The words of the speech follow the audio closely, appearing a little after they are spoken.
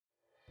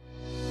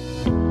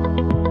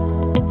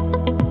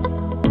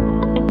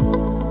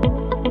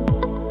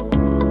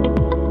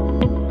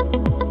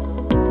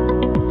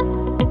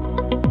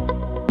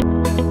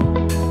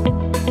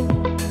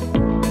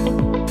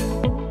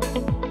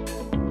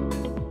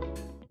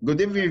Good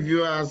evening,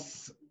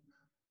 viewers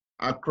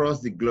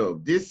across the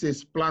globe. This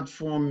is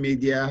Platform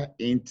Media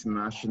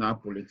International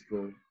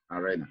Political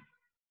Arena.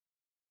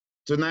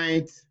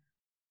 Tonight,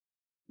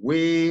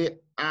 we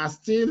are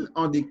still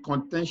on the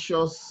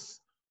contentious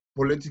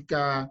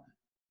political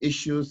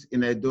issues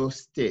in Edo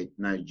State,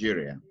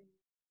 Nigeria.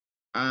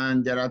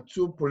 And there are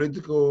two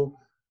political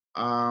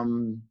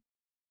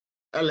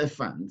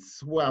elephants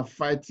who are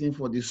fighting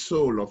for the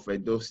soul of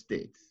Edo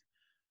State.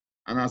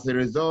 And as a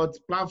result,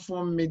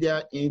 Platform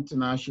Media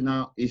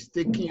International is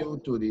taking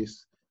you to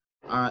these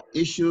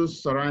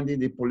issues surrounding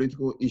the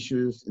political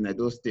issues in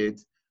Edo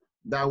State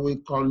that will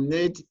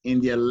culminate in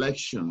the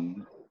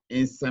election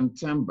in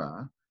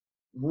September,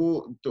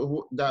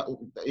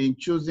 in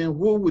choosing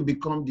who will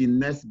become the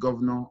next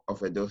governor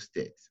of Edo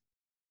State.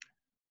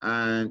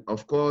 And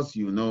of course,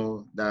 you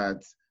know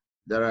that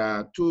there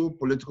are two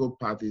political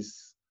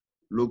parties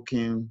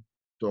looking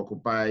to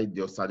occupy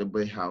the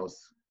Osadebe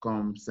House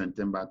come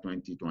September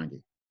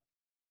 2020.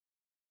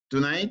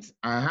 Tonight,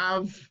 I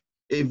have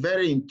a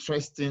very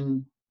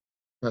interesting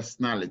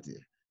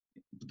personality.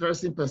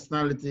 Interesting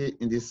personality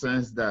in the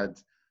sense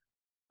that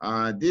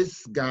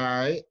this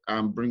guy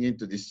I'm bringing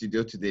to the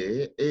studio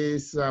today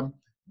is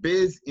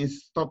based in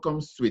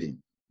Stockholm,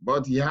 Sweden,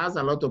 but he has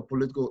a lot of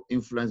political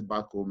influence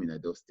back home in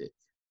Edo State.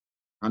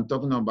 I'm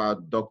talking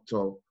about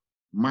Dr.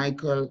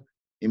 Michael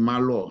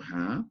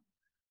Imhnanluohan.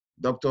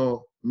 Dr.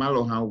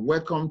 Imhnanluohan,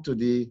 welcome to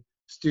the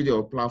studio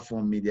of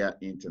Platform Media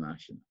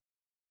International.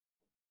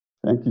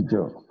 Thank you,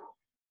 Joe.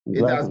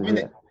 It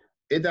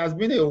has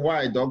been a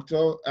while,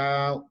 Doctor.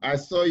 I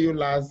saw you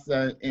last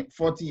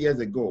 40 years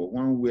ago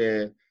when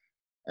we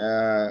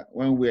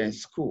were in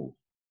school,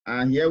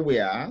 and here we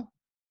are.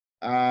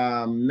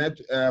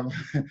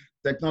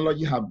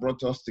 Technology has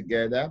brought us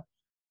together,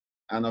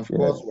 and of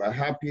course, we're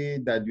happy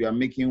that you are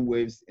making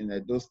waves in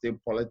Edo State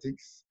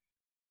politics.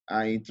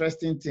 An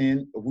interesting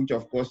thing, which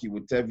of course you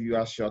will tell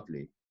viewers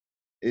shortly,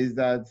 is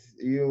that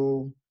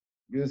you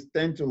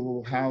tend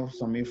to have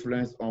some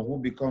influence on who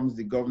becomes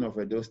the governor of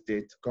Edo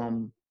State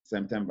come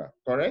September,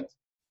 correct?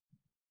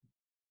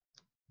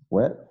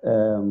 Well,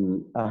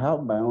 I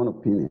have my own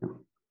opinion.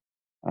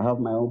 I have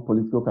my own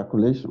political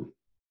calculation.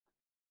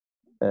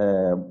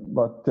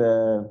 But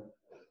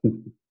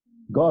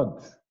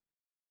God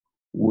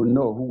will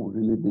know who will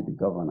really be the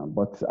governor,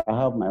 but I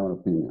have my own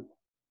opinion.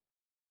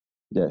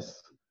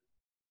 Yes.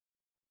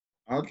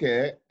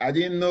 Okay, I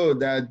didn't know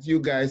that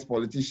you guys,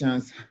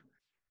 politicians,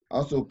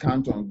 also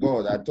count on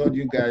God. I thought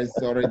you guys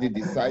already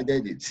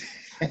decided it.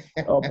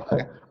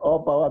 all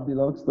power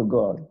belongs to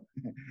God.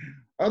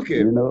 Okay.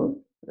 You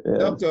know? Yeah.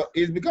 Doctor,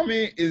 it's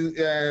becoming,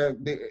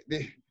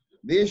 the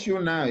issue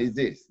now is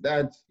this,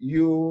 that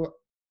you,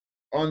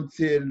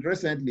 until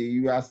recently,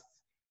 you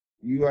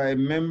are a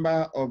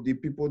member of the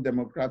People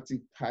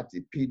Democratic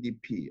Party,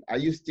 PDP. Are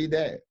you still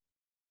there?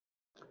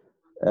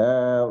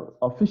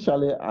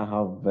 Officially, I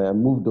have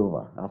moved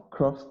over. I've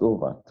crossed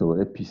over to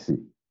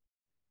APC.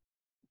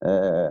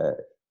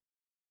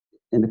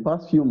 In the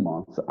past few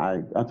months,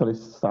 I actually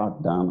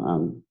sat down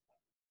and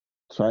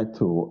tried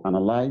to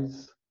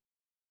analyze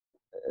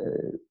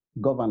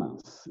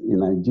governance in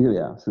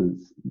Nigeria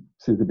since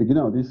the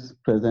beginning of this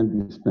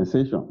present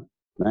dispensation,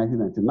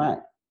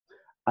 1999.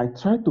 I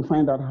tried to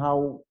find out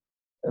how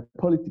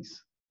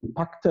politics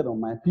impacted on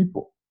my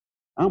people.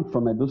 I'm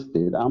from Edo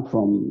State. I'm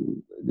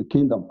from the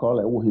kingdom called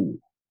Ewohimi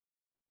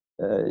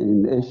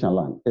in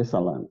Asian.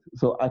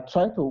 So I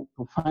tried to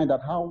find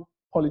out how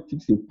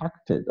politics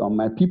impacted on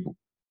my people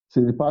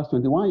since the past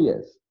 21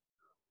 years.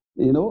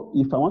 You know,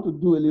 if I want to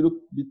do a little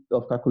bit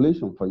of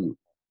calculation for you,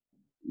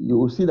 you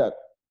will see that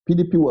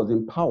PDP was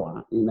in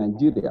power in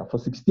Nigeria for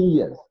 16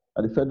 years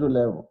at the federal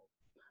level,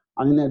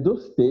 and in Edo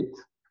State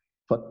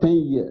for 10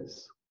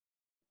 years.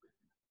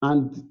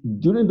 And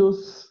during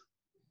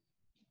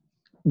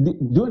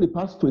the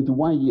past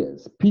 21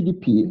 years,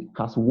 PDP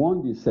has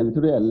won the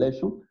senatorial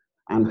election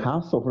and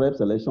House of Reps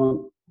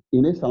election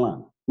in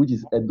Esaland, which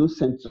is Edo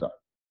Central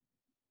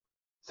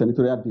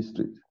Senatorial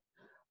District.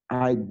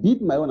 I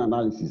did my own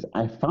analysis.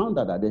 I found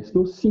out that there's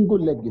no single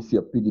legacy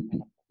of PDP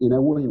in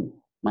Ewohimi,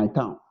 my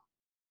town,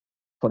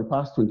 for the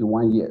past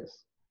 21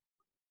 years.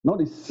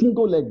 Not a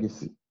single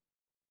legacy.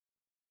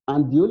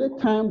 And the only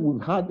time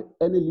we've had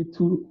any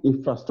little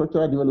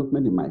infrastructural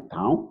development in my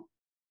town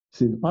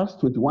since the past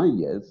 21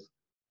 years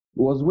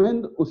was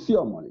when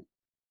Osiomole,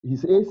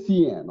 his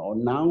ACN, or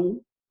now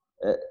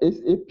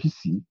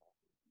APC,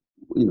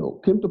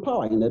 came to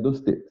power in Edo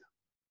State.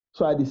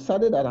 So I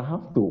decided that I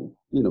have to,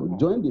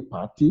 join the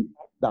party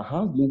that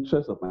has the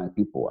interests of my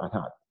people at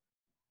heart.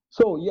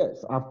 So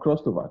yes, I've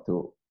crossed over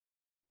to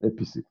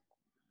APC.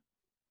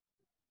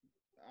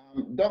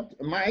 Dr.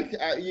 Mike,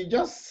 you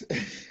just,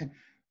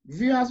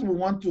 viewers will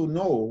want to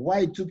know why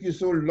it took you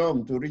so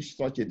long to reach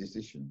such a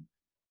decision.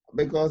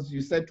 Because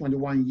you said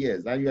 21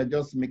 years, and you are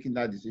just making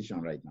that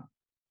decision right now.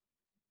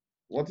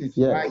 Why it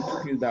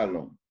took you that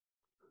long?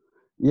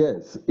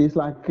 Yes, it's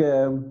like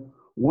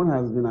one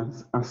has been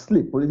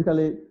asleep,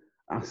 politically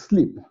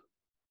asleep,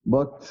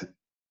 but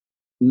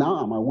now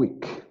I'm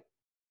awake.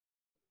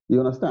 You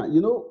understand?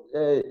 You know,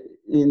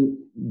 in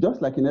just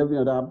like in every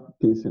other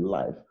things in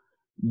life,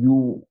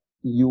 you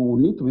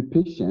need to be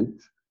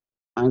patient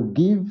and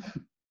give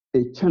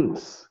a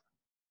chance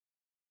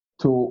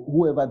to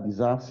whoever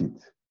deserves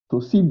it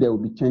to see if there will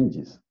be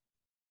changes.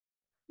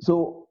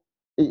 So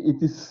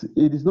it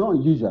is not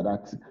unusual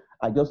that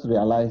I just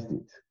realized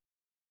it.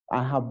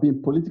 I have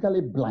been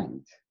politically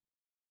blind,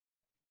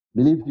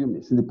 believe you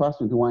me, in the past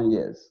 21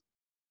 years.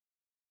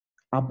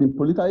 I've been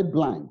politically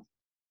blind,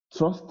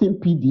 trusting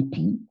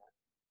PDP,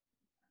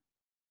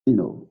 you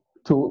know,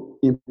 to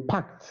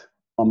impact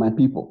on my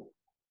people.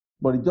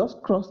 But it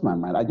just crossed my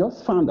mind. I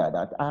just found out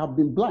that I have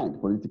been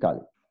blind politically.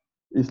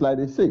 It's like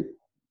they say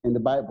in the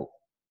Bible,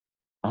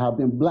 I have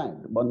been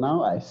blind, but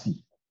now I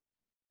see.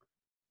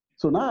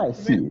 So now I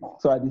see,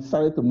 so I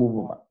decided to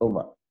move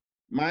over.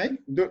 Mike,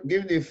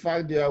 given the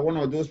fact you are one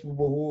of those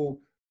people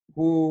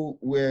one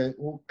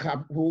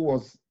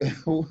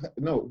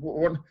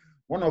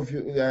of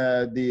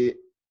the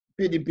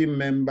PDP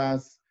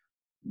members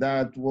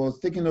that was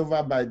taken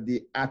over by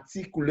the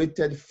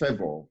articulated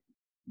favor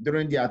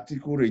during the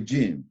Atiku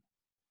regime.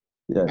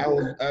 Yes. I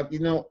was,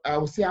 I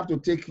will still have to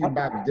take you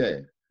back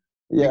there.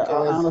 Yeah,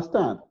 I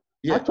understand.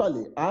 Yes.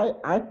 Actually,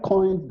 I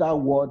coined that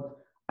word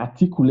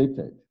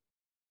articulated.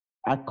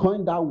 I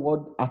coined that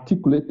word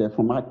articulated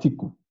from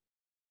Atiku.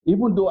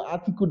 Even though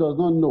Atiku does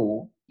not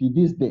know to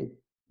this day,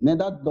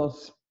 neither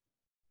does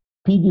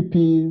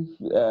PDP,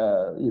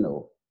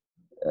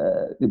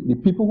 the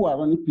people who are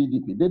running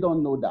PDP, they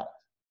don't know that.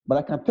 But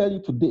I can tell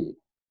you today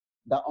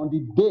that on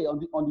the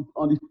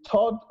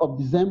 3rd of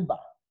December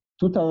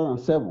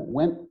 2007,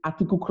 when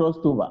Atiku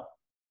crossed over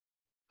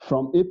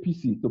from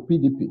APC to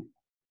PDP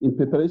in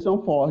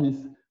preparation for his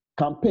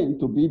campaign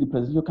to be the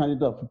presidential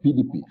candidate of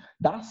PDP,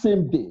 that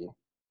same day,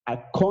 I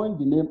coined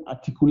the name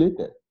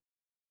articulated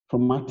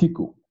from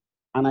Atiku,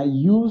 and I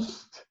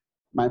used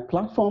my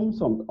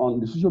platforms on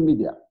the social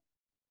media,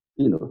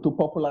 to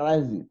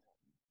popularize it.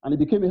 And it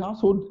became a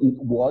household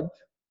word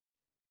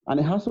and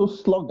a household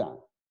slogan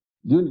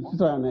during the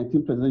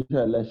 2019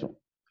 presidential election.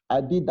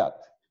 I did that.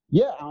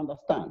 Yeah, I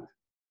understand.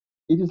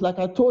 It is like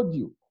I told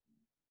you.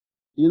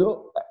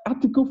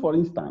 Atiku, for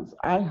instance,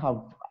 I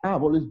have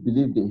always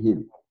believed in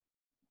him.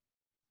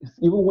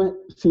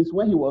 Since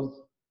when he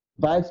was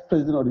vice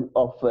president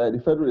of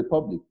the Federal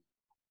Republic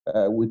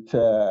with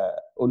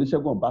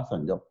Olusegun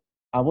Obasanjo,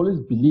 I've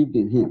always believed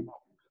in him.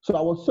 So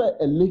I was so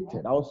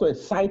elated, I was so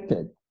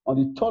excited on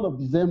the 3rd of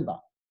December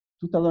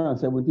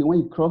 2017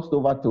 when he crossed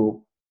over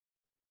to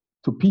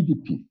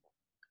PDP.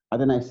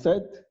 And then I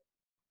said,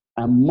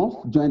 I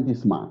must join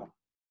this man.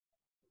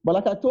 But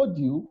like I told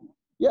you,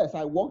 yes,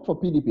 I worked for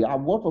PDP. I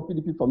worked for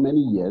PDP for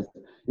many years.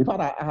 In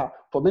fact,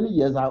 for many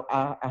years,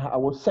 I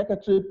was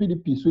secretary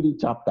PDP Sweden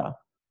chapter.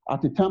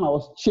 At the time, I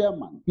was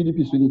chairman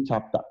PDP Sweden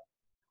chapter.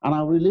 And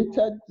I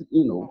related,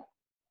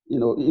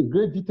 in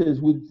great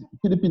details with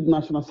PDP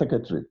National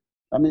Secretary.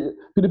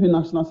 PDP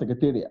National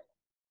Secretariat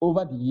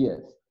over the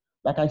years.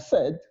 Like I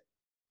said,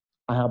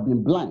 I have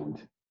been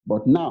blind,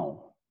 but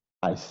now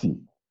I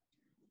see.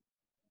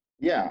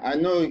 Yeah, I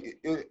know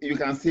you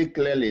can see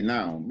clearly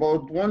now.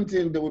 But one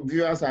thing the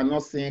viewers are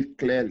not seeing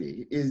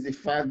clearly is the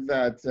fact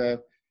that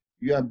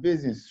you are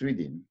based in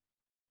Sweden.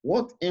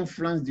 What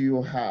influence do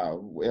you have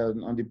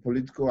on the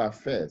political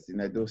affairs in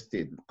Edo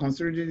State,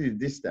 considering the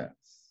distance?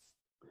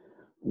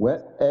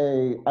 Well,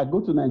 I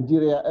go to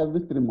Nigeria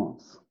every 3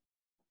 months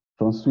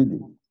from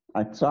Sweden.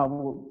 I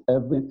travel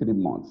every 3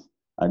 months.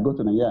 I go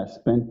to Nigeria.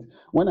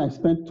 When I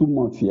spent 2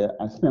 months here,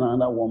 I spent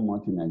another 1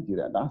 month in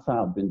Nigeria. That's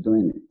how I've been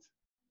doing it.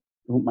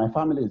 My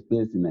family is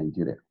based in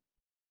Nigeria.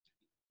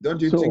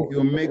 Don't you think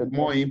you make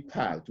more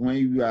impact when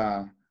you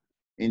are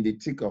in the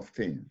thick of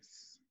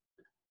things?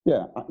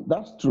 Yeah,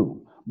 that's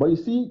true. But you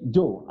see,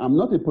 Joe, I'm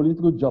not a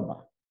political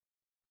jobber.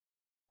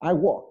 I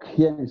work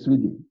here in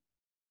Sweden.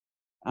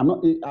 I'm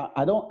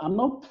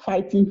not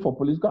fighting for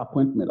political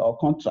appointment or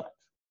contract.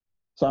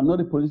 So I'm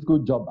not a political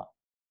jobber.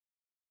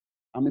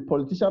 I'm a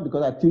politician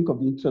because I think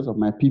of the interests of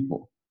my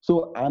people.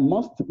 So I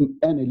must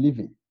earn a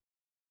living.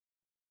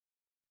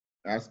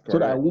 That's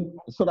correct.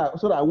 So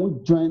that I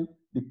won't join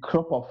the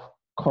crop of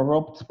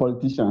corrupt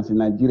politicians in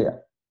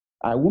Nigeria.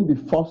 I won't be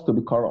forced to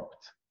be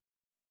corrupt.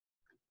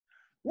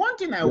 One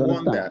thing I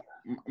wonder,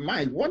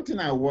 Mike,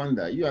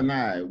 you and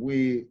I,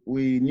 we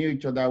knew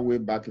each other way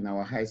back in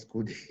our high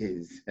school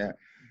days.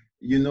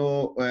 We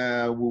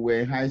were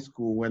in high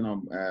school when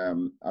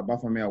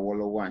Abafemi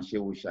Awolowo and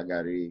Shehu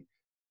Shagari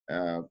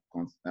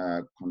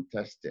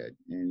contested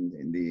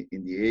in the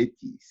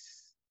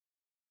 80s.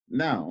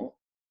 Now,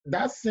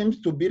 that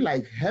seems to be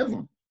like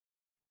heaven,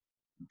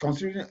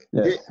 considering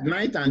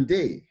night and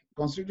day,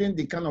 considering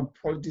the kind of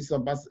politics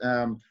of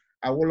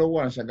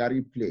Awolowo and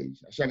Shagari played.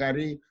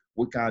 Shagari,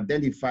 we can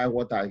identify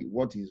what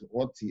his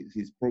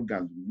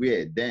programs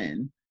were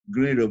then.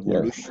 Green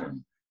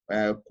Revolution.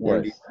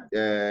 He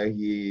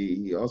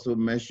also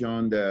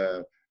mentioned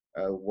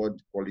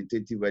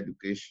qualitative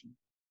education.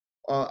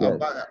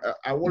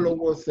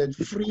 Awolowo said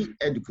free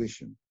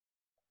education.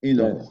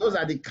 Those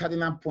are the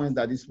cardinal points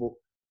that he spoke.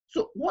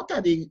 So what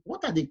are the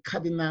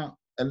cardinal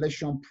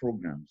election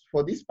programs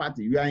for this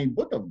party? You are in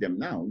both of them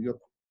now.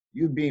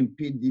 You being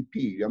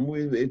PDP, you're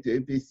moving to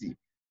APC.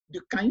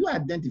 Can you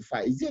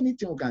identify, is there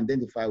anything we can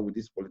identify with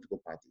these political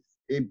parties,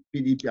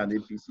 PDP and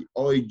APC,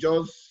 or it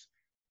just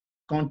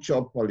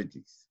control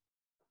politics?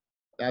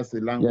 That's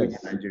the language in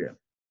Nigeria.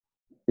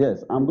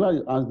 Yes, I'm glad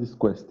you asked this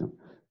question.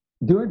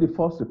 During the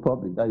First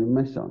Republic that you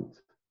mentioned,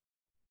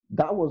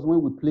 that was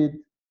when we played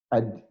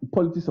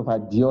politics of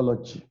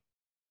ideology.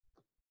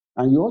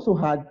 And you also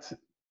had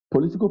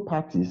political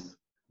parties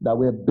that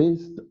were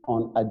based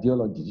on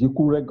ideologies. You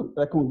could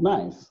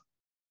recognize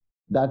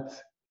that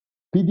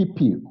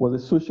PDP was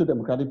a social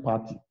democratic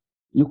party.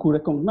 You could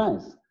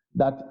recognize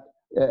that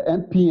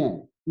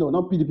NPN, no,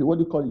 not PDP, what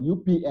do you call it,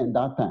 UPN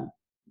that time,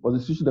 was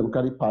a social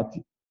democratic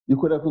party. You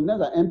could recognize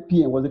that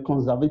NPN was a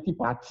conservative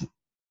party.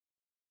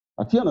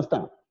 Do you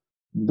understand?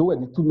 Those were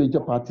the two major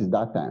parties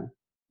that time.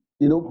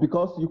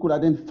 Because you could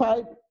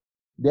identify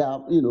their,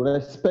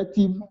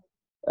 respective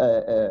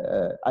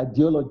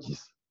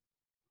ideologies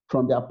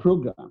from their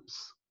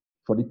programs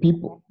for the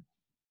people.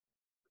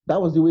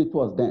 That was the way it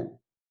was then.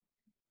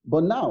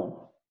 But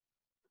now,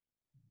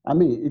 I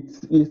mean,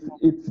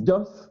 it's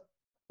just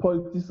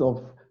politics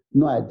of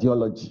no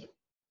ideology.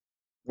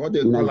 What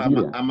they call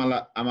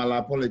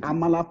Amala politics.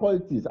 Amala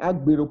politics,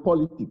 Agbero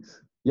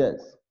politics.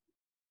 Yes,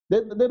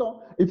 they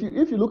don't. If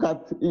you look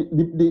at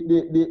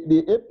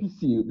the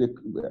APC,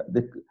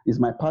 is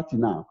my party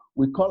now.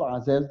 We call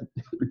ourselves the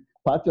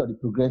Party of the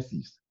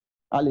Progressives.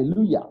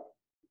 Hallelujah.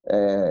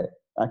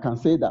 I can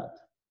say that.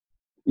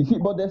 You see,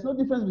 but there's no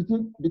difference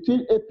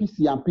between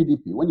APC and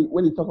PDP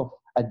when you talk of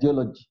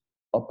ideology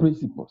or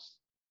principles.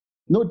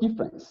 No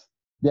difference.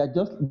 They are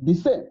just the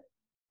same.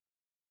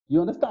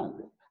 You understand?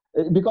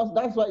 Because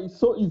that's why it's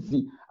so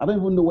easy. I don't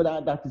even know whether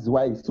that is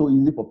why it's so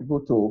easy for people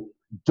to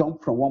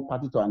jump from one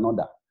party to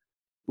another.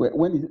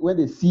 When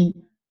they see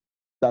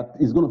that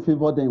it's going to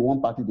favor them in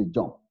one party, they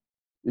jump.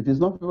 If it's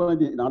not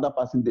favoring another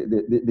person,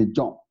 they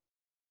jump.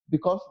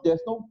 Because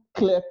there's no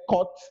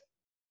clear-cut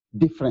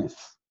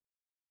difference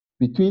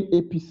between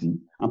APC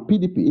and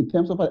PDP in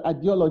terms of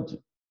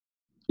ideology.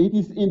 It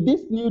is in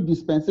this new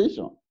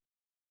dispensation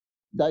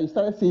that you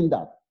started seeing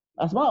that.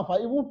 As a matter of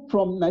fact, even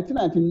from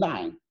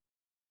 1999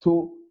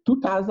 to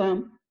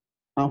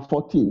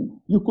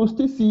 2014, you could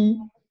still see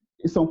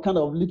some kind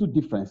of little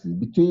differences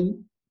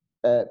between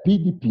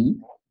PDP,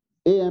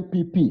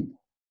 AMPP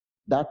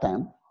that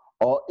time,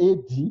 or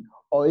AD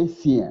or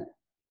ACN.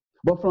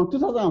 But from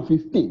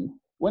 2015,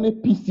 when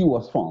APC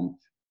was formed,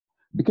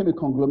 became a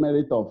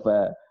conglomerate of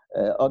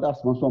other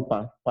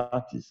small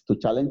parties to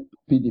challenge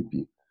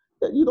PDP.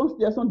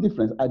 There's no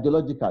difference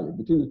ideologically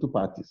between the two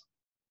parties.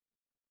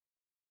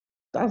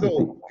 That's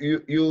so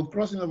you're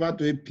crossing over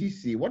to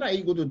APC. What are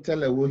you going to tell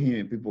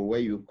Ewohimi people where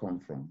you come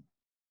from?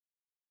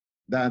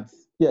 That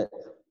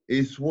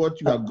is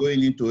what you are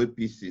going into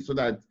APC, so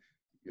that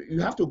you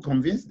have to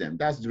convince them.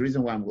 That's the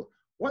reason why I'm going.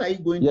 What are you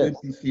going to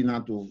APC now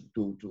to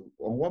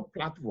on what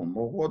platform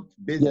or what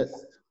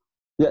basis?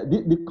 Yeah,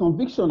 the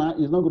conviction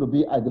is not going to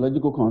be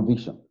ideological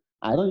conviction.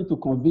 I don't need to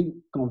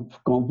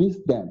convince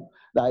them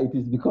that it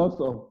is because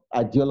of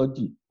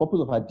ideology, purpose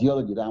of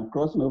ideology, that I'm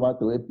crossing over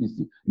to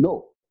APC.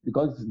 No,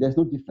 because there's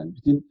no difference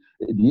between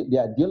the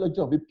ideology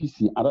of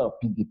APC and that of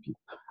PDP.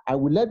 I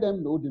will let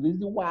them know the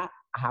reason why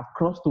I have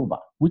crossed over,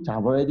 which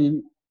I've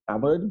already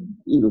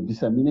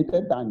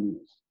disseminated that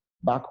news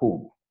back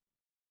home.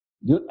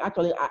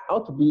 Actually, I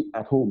ought to be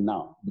at home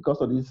now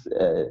because of this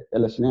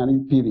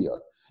electioneering period.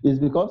 It's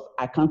because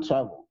I can't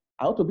travel.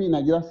 I ought to be in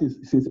Nigeria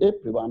since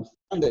April, but I'm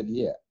stranded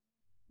here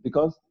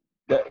because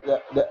the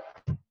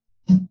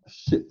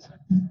shit.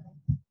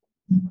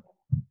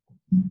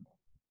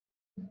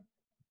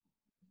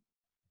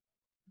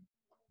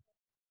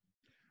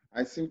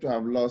 I seem to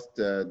have lost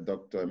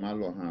Dr.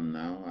 Imhnanluohan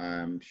now.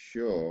 I'm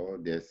sure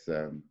there's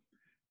a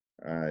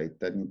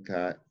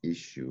technical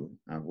issue,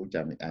 which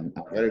I'm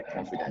very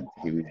confident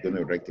he is going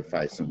to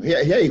rectify soon.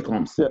 Here he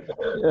comes.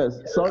 Yes,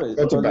 sorry.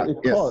 It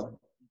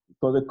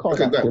was a call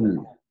that came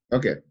in.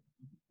 Okay.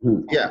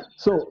 Yeah.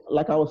 So,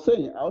 like I was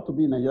saying, I ought to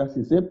be in Nigeria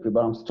since April,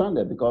 but I'm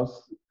stranded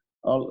because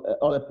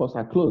all airports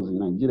are closed in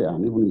Nigeria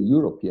and even in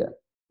Europe here.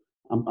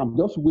 I'm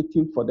just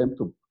waiting for them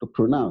to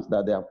pronounce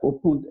that they have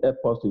opened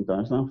airports to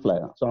international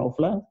flights. So I'll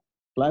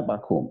fly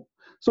back home.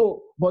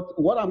 So, but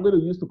what I'm going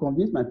to use to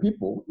convince my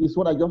people is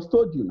what I just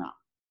told you now.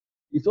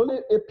 It's only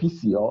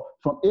APC or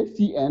from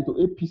ACN to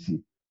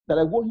APC that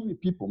Ewohimi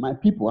people, my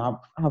people, have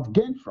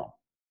gained from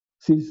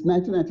since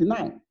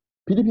 1999.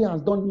 PDP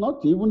has done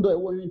nothing, even though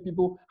Ewohimi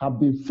people have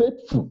been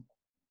faithful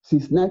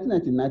since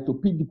 1999 to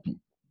PDP.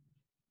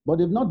 But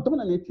they've not done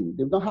anything.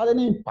 They've not had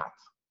any impact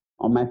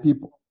on my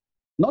people.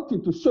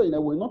 Nothing to show in a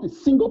way, not a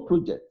single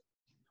project.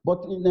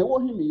 But in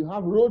Ewohimi, you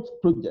have roads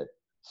project,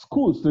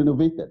 schools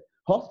renovated,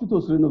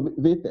 hospitals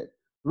renovated,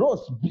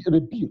 roads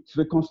rebuilt,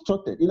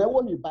 reconstructed. In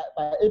Ewohimi by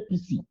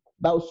APC,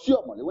 by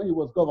Oshiomhole when he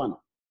was governor.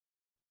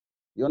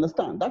 You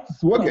understand?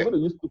 That's what I'm going to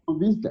use to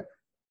convince them.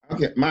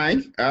 Okay,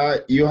 Mike,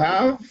 you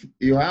have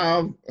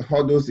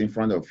hurdles in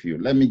front of you.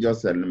 Let me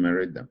just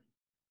enumerate them.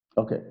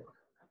 Okay.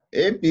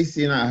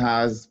 APC now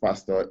has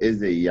Pastor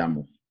Eze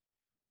Iyamu.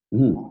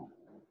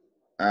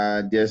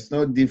 There's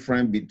no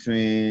difference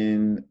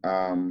between,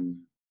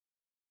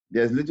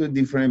 there's little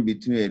difference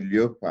between a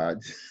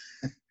leopard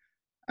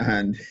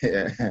and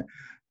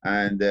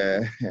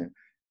a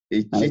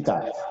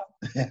cheetah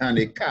and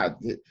a cat.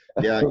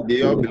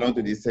 They all belong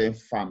to the same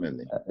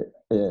family.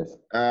 Yes.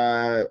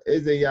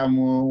 Eze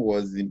Iyamu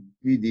was in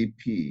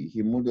PDP.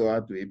 He moved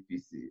over to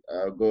APC.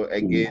 Go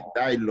again.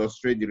 That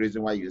illustrates the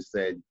reason why you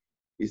said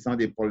it's not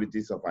the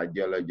politics of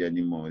ideology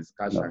anymore. It's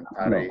cash and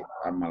carry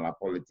and mala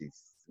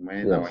politics.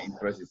 When our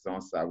interest is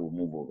on side, we'll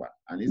move over.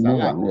 And it's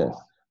allowed. Yes.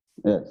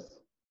 Yes.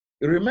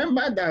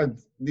 Remember that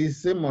the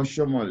same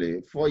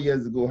Oshomole 4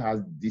 years ago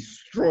has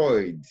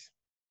destroyed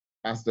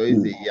Pastor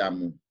Eze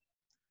Iyamu.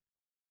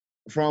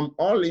 From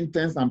all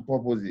intents and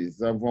purposes,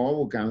 from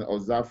what we can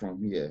observe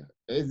from here,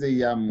 Eze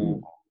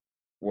Iyamu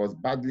was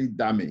badly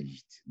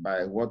damaged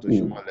by what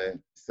Oshomole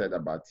said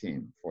about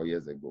him 4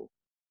 years ago.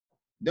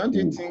 Don't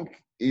you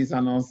think it's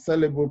an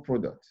unsellable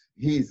product?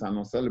 He is an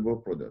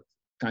unsellable product.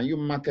 Can you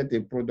market a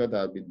product that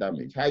has been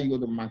damaged? How are you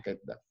going to market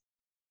that?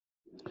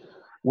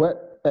 Well,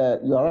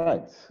 you're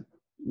right.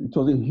 It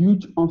was a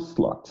huge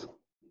onslaught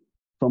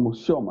from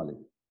Oshomole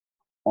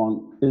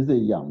on Eze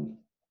Iyamu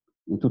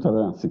in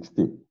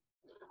 2016.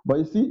 But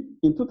you see,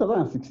 in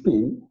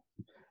 2016,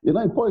 you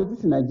know, in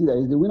politics in Nigeria,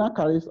 is the winner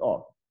carries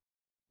all.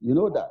 You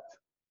know that.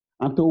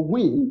 And to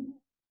win,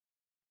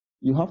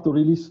 you have to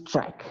really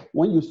strike.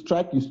 When you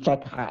strike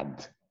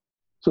hard.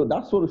 So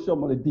that's what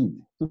Oshomole did,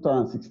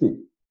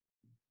 2016.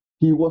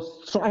 He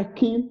was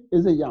striking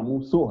Eze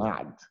Iyamu so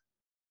hard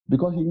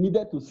because he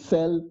needed to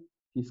sell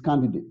his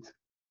candidate.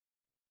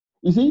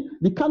 You see,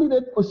 the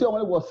candidate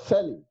Oshomole was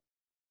selling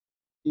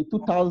in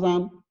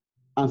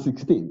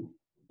 2016.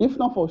 If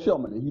not for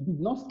Oshomole, he did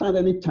not stand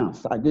any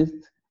chance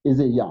against Eze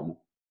Iyamu.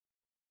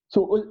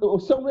 So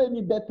Oshomole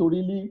needed to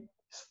really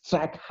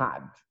strike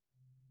hard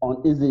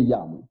on Eze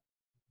Iyamu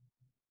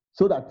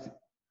so that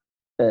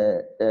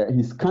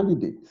his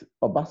candidate,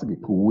 Obaseki,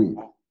 could win.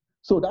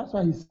 So that's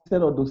why he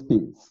said all those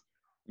things.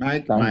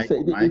 Mike, it was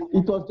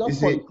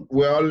just politics.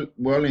 We're all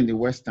in the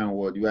Western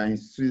world. You are in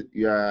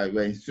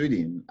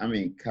Sweden. I'm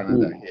in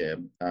Canada here.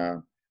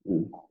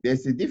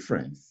 There's a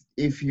difference.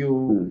 If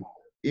you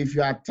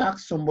attack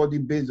somebody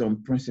based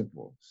on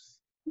principles,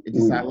 it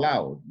is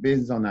allowed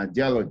based on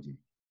ideology.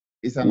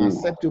 It's an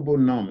acceptable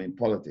norm in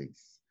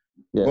politics.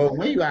 Yes. But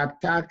when you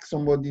attack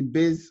somebody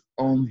based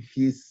on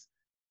his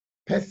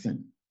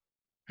person,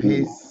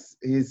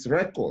 his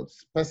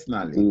records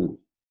personally,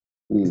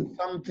 it's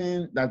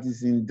something that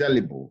is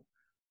indelible.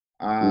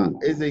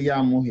 Eze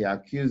Iyamu, he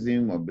accused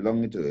him of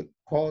belonging to a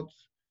cult.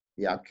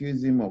 He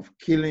accused him of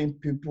killing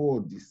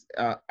people,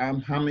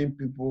 harming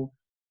people.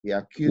 He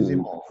accused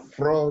him of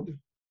fraud.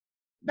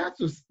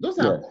 Those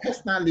are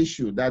personal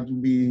issues that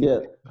will be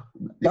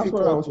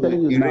difficult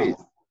to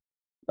erase.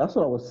 That's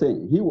what I was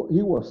saying. He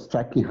was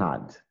striking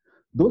hard.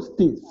 Those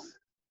things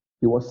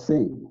he was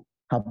saying,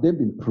 have they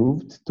been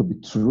proved to be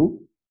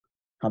true?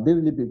 Have they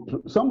really been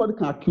true? Somebody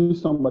can accuse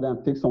somebody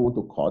and take someone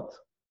to court,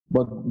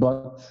 but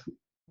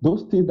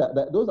those things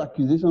those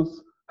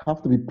accusations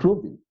have to be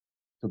proven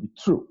to be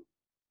true.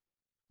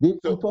 It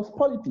was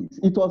politics.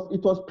 It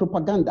was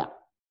propaganda.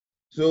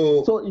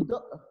 We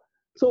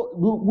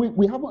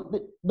haven't.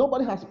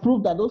 Nobody has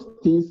proved that those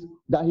things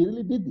that he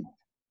really did it.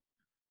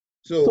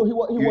 So he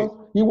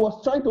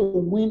was trying to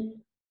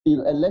win in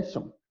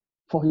election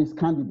for his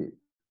candidate.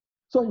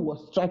 So he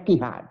was striking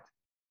hard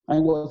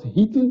and was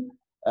hitting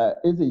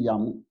Eze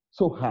Iyamu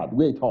so hard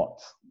where it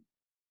hurts.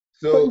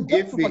 So it's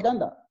just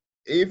propaganda.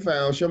 If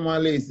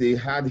Oshomole is a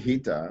hard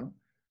hitter,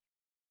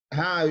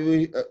 now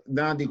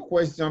the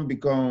question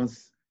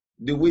becomes: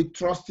 do we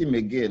trust him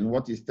again?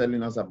 What he's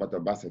telling us about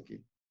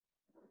Obaseki?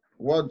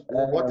 What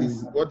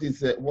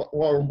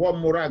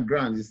moral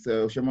ground is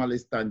Oshomole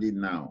standing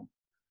now?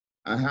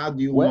 And how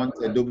do you want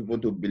Edo people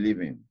to believe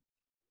him?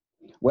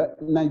 Well,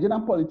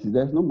 Nigerian politics,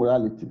 there's no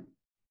morality.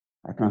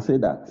 I can say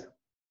that.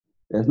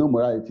 There's no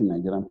morality in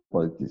Nigerian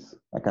politics.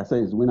 Like I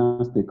said, it's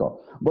winners take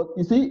all. But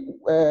you see,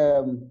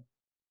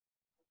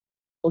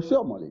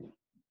 Oshomole,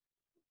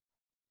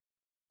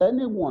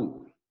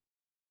 anyone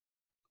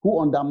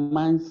who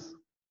undermines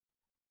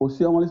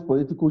Oshomole's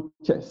political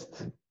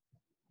chest,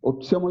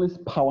 Oshomole's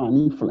power and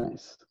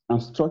influence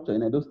and structure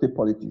in Edo State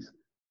politics,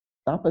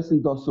 that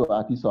person does so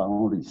at his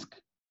own risk.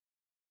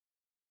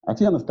 I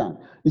think you understand.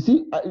 You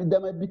see, there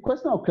might be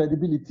question of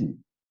credibility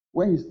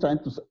when he's trying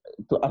to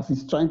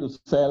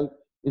sell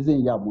Eze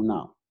Iyamu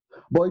now.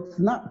 But it's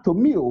not, to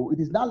me, it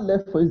is not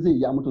left for Eze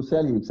Iyamu to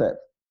sell himself.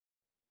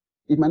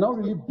 It might not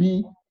really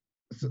be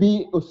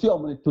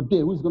Oshomole today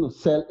who is going to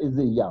sell Eze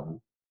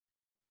Iyamu.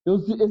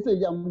 Eze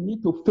Iyamu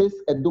need to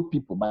face Edo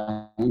people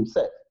by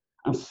himself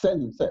and sell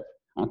himself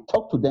and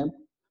talk to them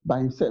by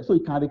himself so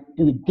he can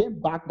regain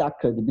back that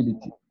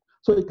credibility.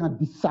 So he can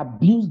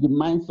disabuse the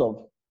minds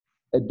of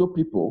Edo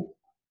people,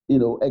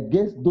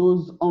 against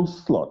those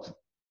onslaughts,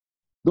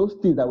 those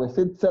things that were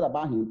said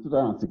about him in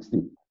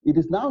 2016. It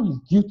is now his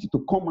duty to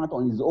come out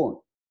on his own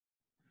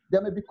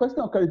there may be question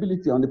of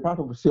credibility on the part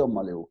of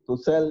Oshiomhole to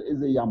sell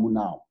Ezeyamu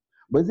now.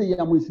 But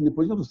Ezeyamu is in the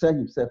position to sell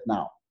himself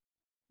now.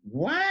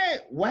 Why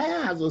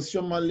has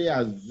Oshiomhole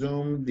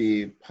assumed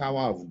the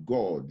power of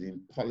God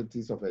in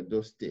politics of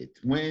Edo State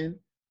when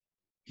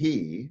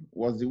he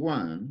was the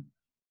one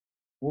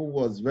who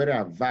was very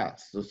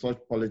averse to such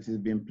politics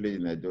being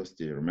played in Edo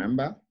State?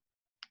 Remember?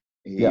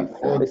 He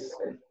fought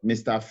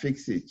Mr.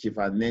 Fixit, Chief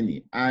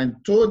Aneni, and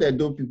told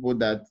Edo people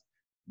that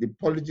the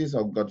politics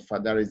of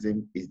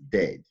godfatherism is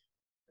dead.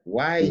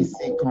 Why is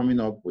he coming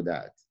up with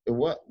that?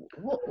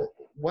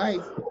 Why?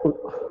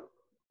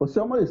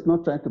 Oshiomhole is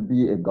not trying to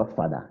be a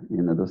godfather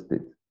in Edo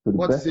State.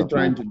 What is he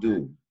trying to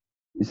do?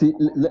 You see,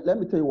 let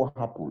me tell you what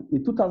happened.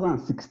 In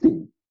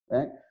 2016,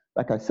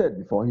 like I said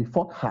before, he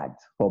fought hard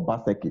for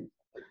Obaseki.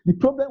 The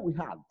problem we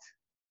had,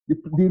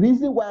 the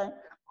reason why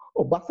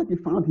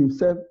Obaseki found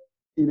himself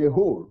in a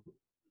hole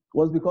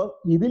was because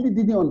he really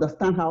didn't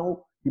understand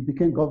how he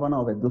became governor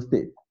of Edo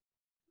State.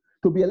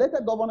 To be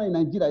elected governor in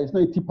Nigeria is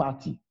not a tea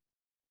party.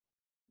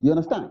 You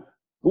understand?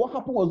 What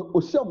happened was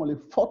Oshiomhole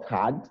fought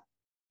hard.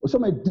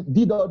 Oshiomhole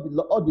did all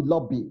the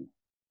lobbying,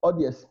 all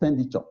the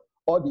expenditure,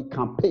 all the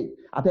campaign.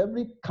 At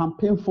every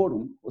campaign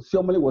forum,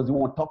 Oshiomhole was the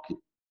one talking.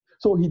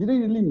 So he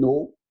didn't really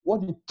know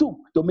what it took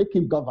to make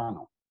him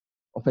governor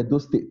of Edo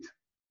State.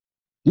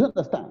 You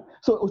understand?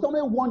 So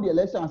Oshiomhole won the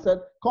election and said,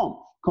 come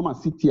and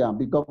sit here and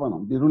be governor,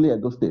 be ruling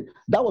Edo State.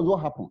 That was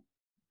what happened.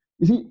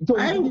 You see, so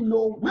he didn't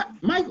know.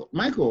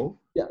 Michael,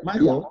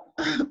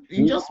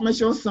 you just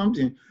mentioned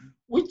something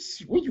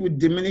which would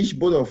diminish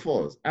both of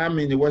us. I'm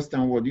in the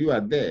Western world, you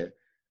are there.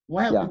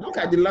 Look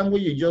at the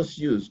language you just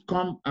used.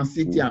 Come and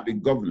sit here and be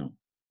governor.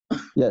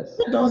 Yes.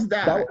 Who does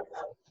that?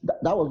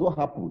 That was what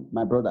happened,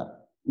 my brother.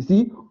 You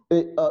see,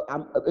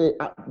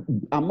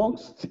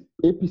 amongst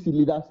APC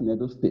leaders in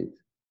Edo State,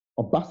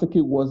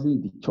 Obaseki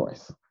wasn't the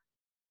choice.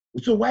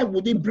 So why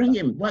would they bring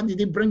him? Why did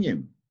they bring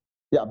him?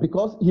 Yeah,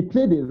 because he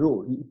played a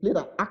role. He played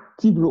an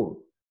active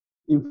role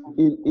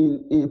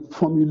in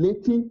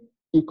formulating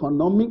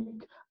economic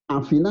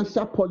and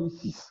financial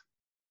policies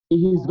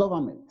in his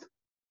government.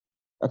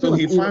 So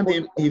he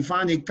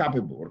found it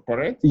capable,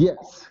 correct?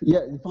 Yes, he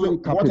found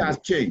it capable. What has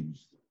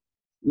changed?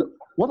 No,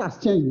 what has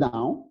changed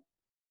now?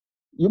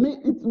 You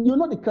mean you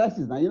know the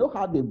crisis now? You know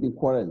how they've been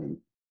quarreling.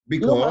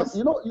 Because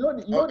you know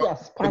the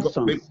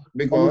aspersions.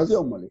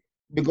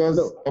 Because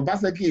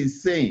Obaseki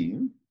is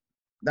saying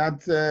that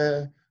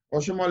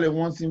Oshiomhole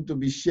wants him to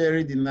be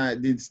sharing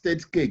the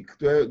state cake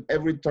to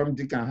every Tom,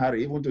 Dick, and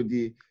Harry, even to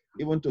the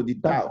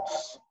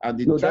touts and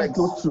the dregs. That's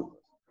not true.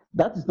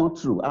 That is not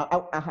true.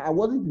 I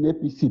wasn't in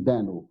APC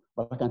then,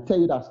 but I can tell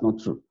you that's not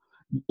true.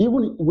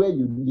 Even where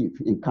you live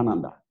in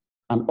Canada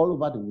and all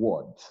over the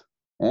world,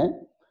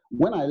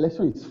 when an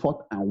election is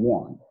fought and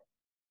won,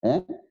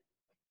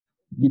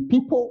 the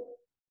people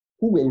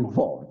who were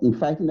involved in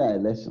fighting the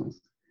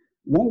elections,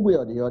 one way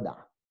or the other,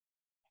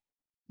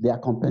 they are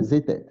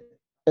compensated,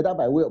 either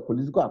by way of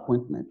political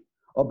appointment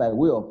or by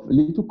way of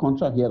little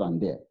contract here and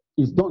there.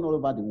 It's done all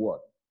over the world.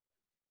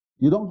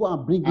 You don't go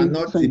and bring in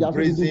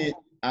strangers.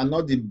 And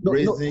not the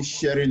brazen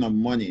sharing of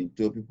money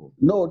to people.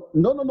 No.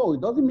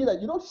 It doesn't mean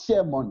that you don't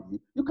share money.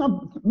 You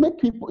can make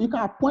people, give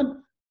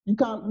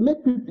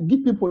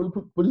people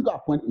political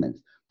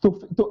appointments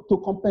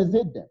to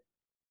compensate them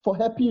for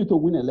helping you to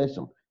win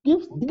election.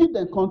 Give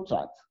them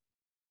contracts.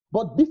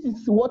 But this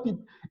is the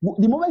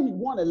moment he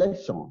won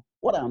election,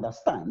 what I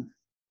understand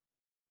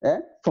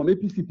from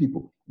APC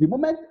people, the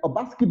moment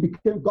Obaseki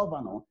became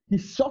governor, he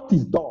shut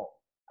his door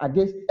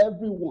against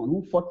everyone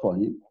who fought for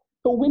him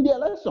to win the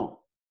election.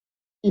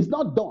 It's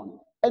not done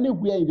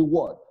anywhere in the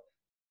world.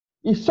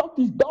 He shut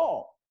his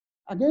door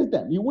against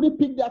them. He wouldn't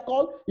pick their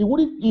call. He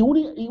wouldn't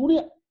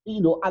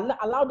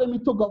allow them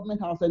into government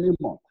house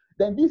anymore.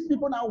 Then these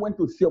people now went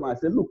to see him and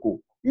said, look,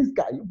 this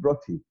guy, you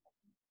brought him.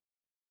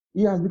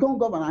 He has become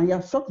governor and he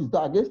has shut his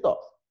door against us.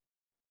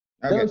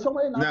 Okay.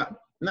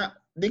 Now,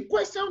 the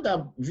question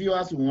that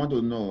viewers want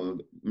to know,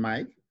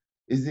 Mike,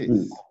 is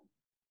this.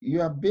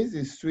 You are based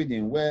in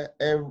Sweden, where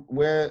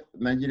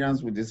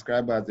Nigerians would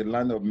describe as the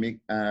land of milk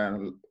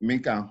and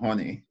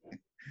honey.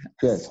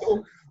 Yes.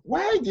 So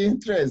why the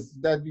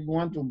interest that you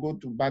want to go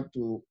back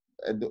to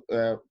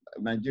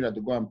Nigeria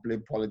to go and play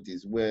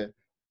politics where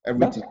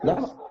everything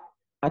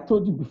I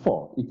told you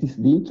before, it is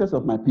the interest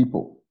of my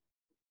people.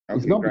 Okay,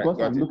 it's not because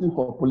I'm looking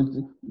for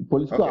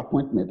political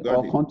appointment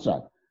or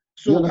contract.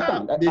 So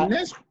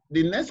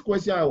the next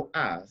question I will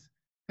ask,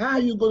 how are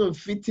you going to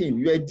fit in?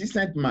 You're a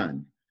decent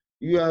man.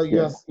 You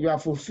are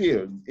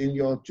fulfilled in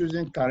your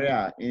chosen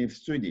career in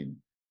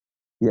Sweden.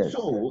 Yes.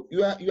 So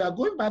you are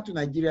going back to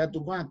Nigeria to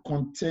go and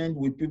contend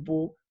with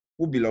people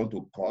who belong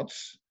to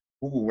courts,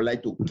 who would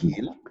like to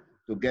kill,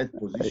 to get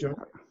position,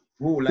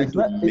 who would like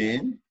to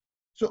maim.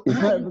 So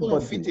how are you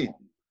going to fit in?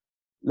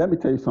 Let me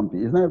tell you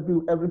something. It's not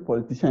every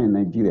politician in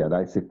Nigeria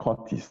that is a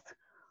courtist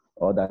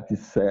or that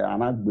is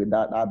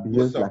that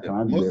behaves like an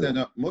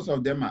advocate. Most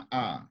of them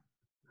are.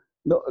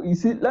 No, you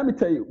see, let me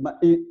tell you,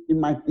 in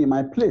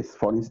my place,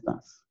 for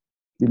instance,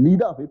 the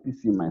leader of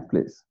APC in my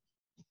place,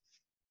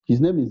 his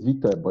name is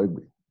Victor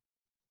Eboigbe.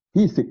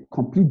 He is a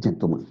complete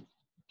gentleman.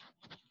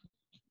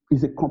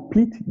 He's a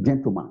complete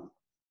gentleman.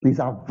 He's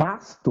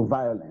averse to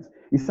violence.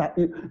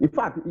 In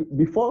fact,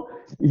 before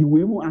he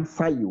will even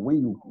answer you,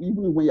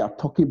 even when you are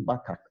talking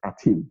back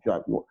at him,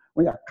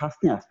 when you are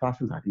casting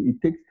aspersions at him,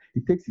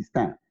 he takes his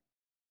time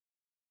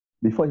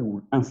before he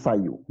will answer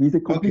you. He's a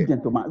complete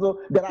gentleman. So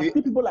there are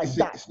still people like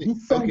that.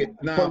 Decent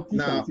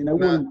politicians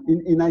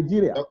in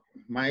Nigeria.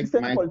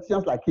 Decent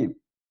politicians like him.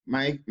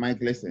 Mike,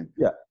 listen.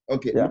 Yeah.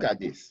 Okay, look at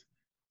this.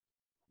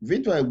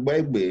 Victor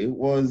Egbegbe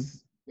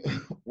was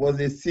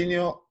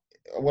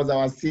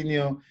our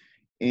senior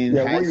in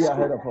high 1 year school.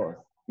 ahead of us.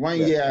 1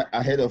 year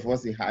ahead of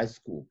us in high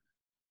school.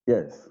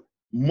 Yes.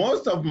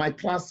 Most of my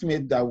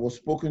classmates that was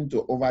spoken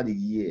to over the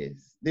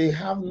years, they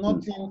have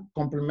nothing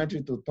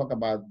complimentary to talk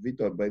about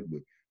Victor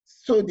Egbegbe.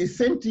 So the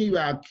same thing you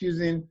are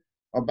accusing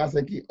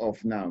Obaseki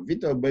of now.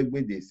 Victor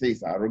Egbegbe, they say,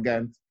 is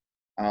arrogant.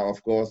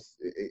 Of course,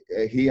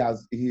 he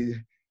has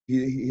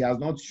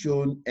not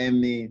shown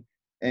any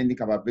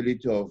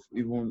capability of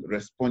even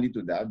responding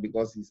to that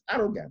because he's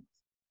arrogant.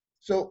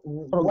 So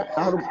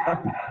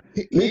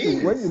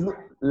listen,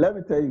 let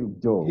me tell you,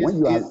 Joe.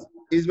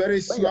 He's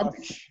very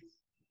sluggish.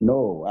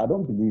 No, I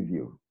don't believe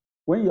you.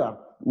 When you are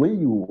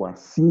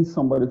seeing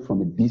somebody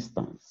from a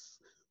distance,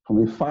 from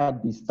a far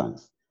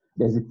distance,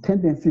 there's a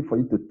tendency for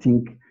you to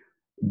think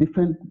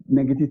different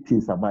negative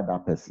things about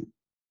that person.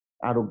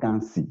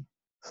 Arrogancy,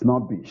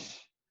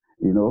 snobbish,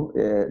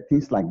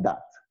 things like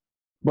that.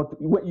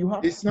 But when you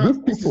have this is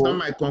not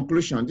my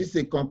conclusion. This is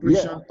a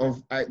conclusion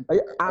of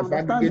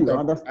aggregate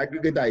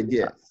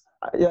ideas.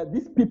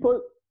 These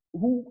people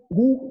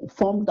who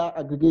form that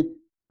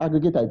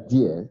aggregate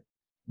idea,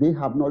 they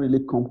have not really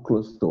come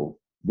close to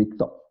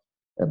Victor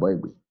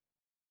Egbegbe.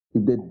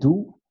 If they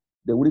do,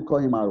 they will call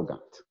him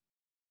arrogant.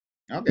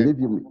 Okay. Believe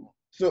you me.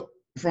 So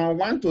from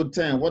 1 to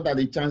 10, what are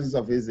the chances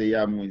of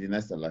Ezeyamu in the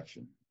next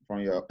election,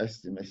 from your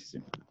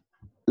estimation?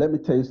 Let me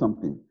tell you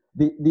something.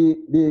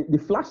 The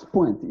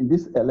flashpoint in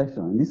this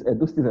election, in this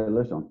Edo State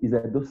election, is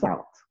Edo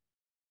South.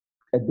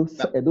 Edo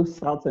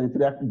South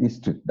Senatorial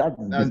District. That's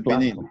the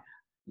flashpoint.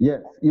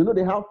 Yes.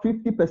 They have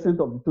 50%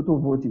 of the total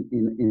vote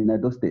in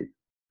Edo State.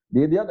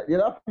 The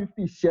other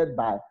 50 is shared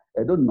by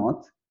Edo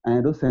North and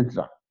Edo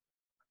Central.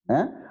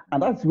 And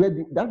that's where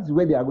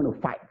they are going to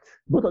fight.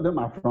 Both of them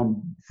are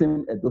from the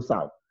same Edo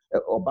South,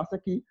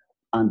 Obaseki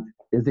and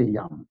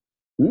Ezeyamu.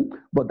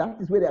 But that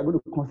is where they are going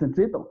to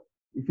concentrate on.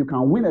 If you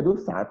can win Edo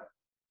South,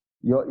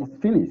 it's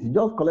finished. You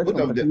just collect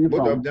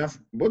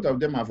both of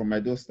them are from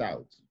Edo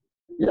South.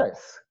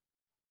 Yes.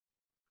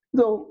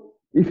 So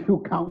if you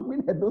can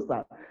win Edo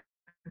South,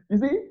 you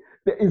see,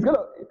 it's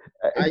gonna.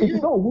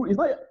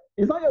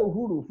 It's not a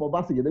Uhuru for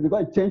Basige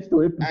because it changed to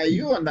APC. Are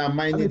you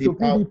undermining the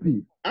power?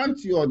 PDP.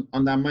 Aren't you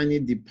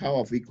undermining the power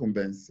of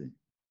incumbency?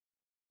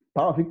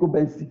 Power of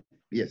incumbency.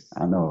 Yes.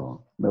 I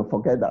know. No,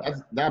 forget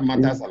that. That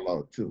matters a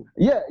lot too.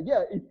 Yeah.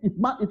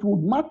 It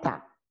would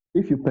matter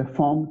if you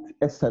performed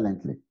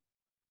excellently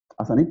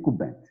as an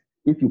incumbent.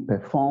 If you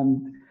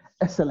performed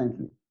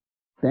excellently,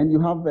 then you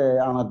have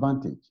an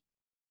advantage.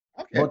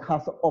 Okay. But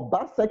has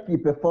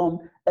Obaseki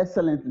performed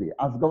excellently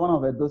as governor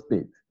of Edo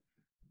State?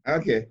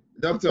 Okay,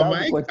 Dr.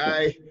 Mike,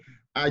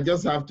 I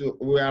just have to,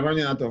 we are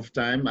running out of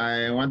time.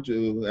 I want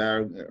to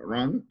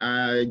run.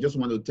 I just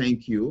want to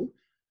thank you.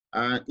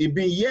 It's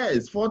been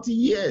years, 40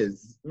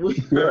 years.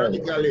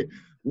 Ironically,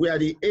 we are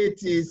the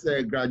 80s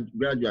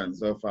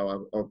graduates of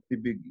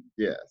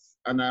PPGS.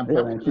 And I'm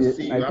happy to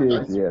see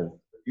you.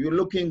 You're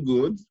looking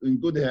good, in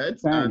good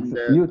health. Thanks.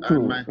 And, you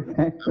too. my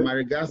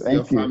regards to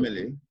your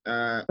family.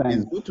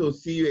 It's good to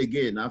see you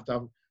again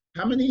after,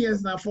 how many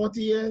years now,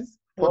 40 years?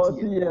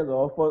 40 years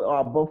or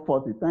above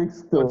 40,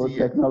 thanks to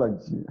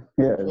technology.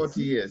 Yes.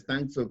 40 years,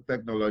 thanks to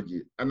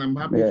technology. And I'm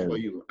happy for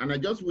you. And I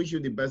just wish you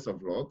the best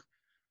of luck.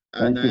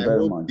 And I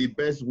hope the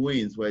best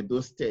wins for Edo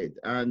State.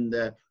 And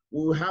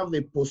we'll have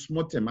a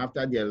postmortem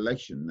after the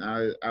election.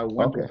 I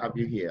want to have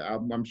you here.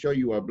 I'm sure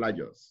you will oblige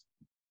us.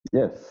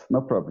 Yes,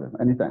 no problem.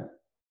 Anytime.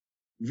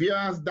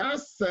 Viewers,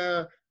 that's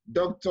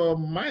Dr.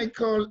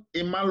 Michael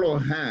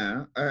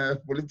Imhnanluohan,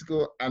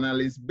 political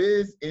analyst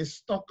based in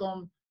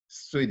Stockholm,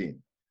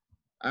 Sweden.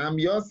 I'm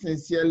yours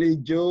sincerely,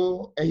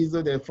 Joe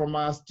Ehizode, from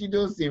our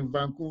studios in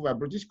Vancouver,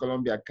 British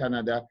Columbia,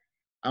 Canada.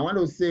 I want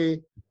to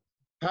say,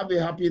 have a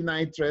happy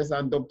night rest,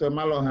 and Dr.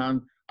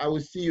 Imhnanluohan, I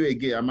will see you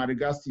again. My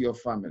regards to your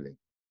family.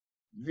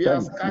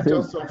 Viewers, catch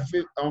us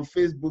on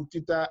Facebook,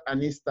 Twitter,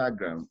 and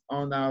Instagram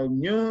on our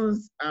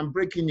news and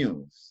breaking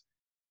news.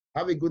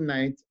 Have a good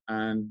night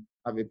and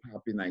have a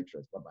happy night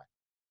rest.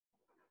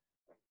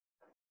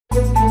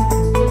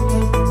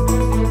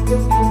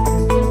 Bye-bye.